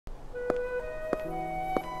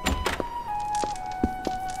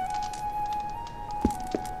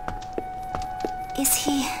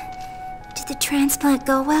Did the transplant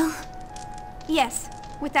go well? Yes.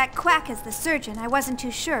 With that quack as the surgeon, I wasn't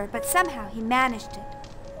too sure, but somehow he managed it.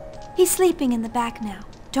 He's sleeping in the back now.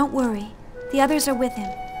 Don't worry. The others are with him.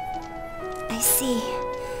 I see.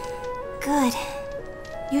 Good.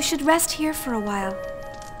 You should rest here for a while.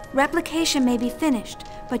 Replication may be finished,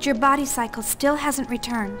 but your body cycle still hasn't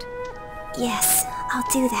returned. Yes, I'll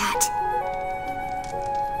do that.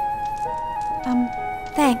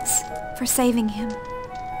 Thanks for saving him.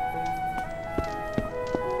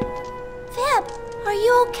 Feb, are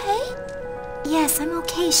you okay? Yes, I'm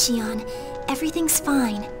okay, Shion. Everything's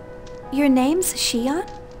fine. Your name's Shion?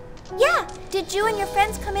 Yeah, did you and your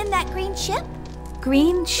friends come in that green ship?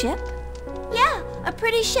 Green ship? Yeah, a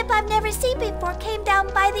pretty ship I've never seen before came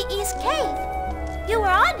down by the East Cave. You were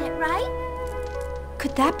on it, right?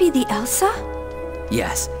 Could that be the Elsa?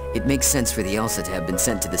 Yes, it makes sense for the Elsa to have been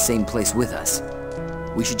sent to the same place with us.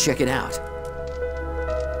 We should check it out.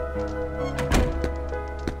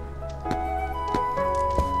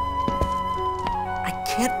 I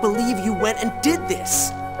can't believe you went and did this!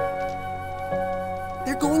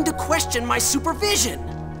 They're going to question my supervision!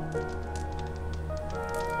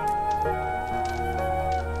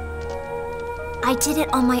 I did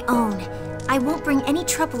it on my own. I won't bring any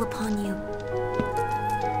trouble upon you.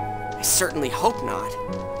 I certainly hope not.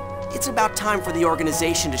 It's about time for the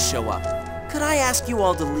organization to show up. Could I ask you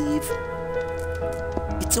all to leave?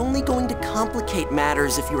 It's only going to complicate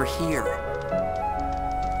matters if you're here.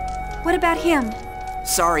 What about him?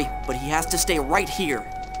 Sorry, but he has to stay right here.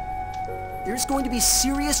 There's going to be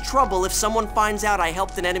serious trouble if someone finds out I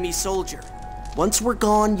helped an enemy soldier. Once we're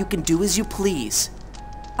gone, you can do as you please.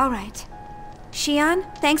 All right. Shion,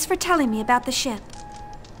 thanks for telling me about the ship.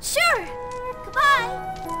 Sure. Goodbye.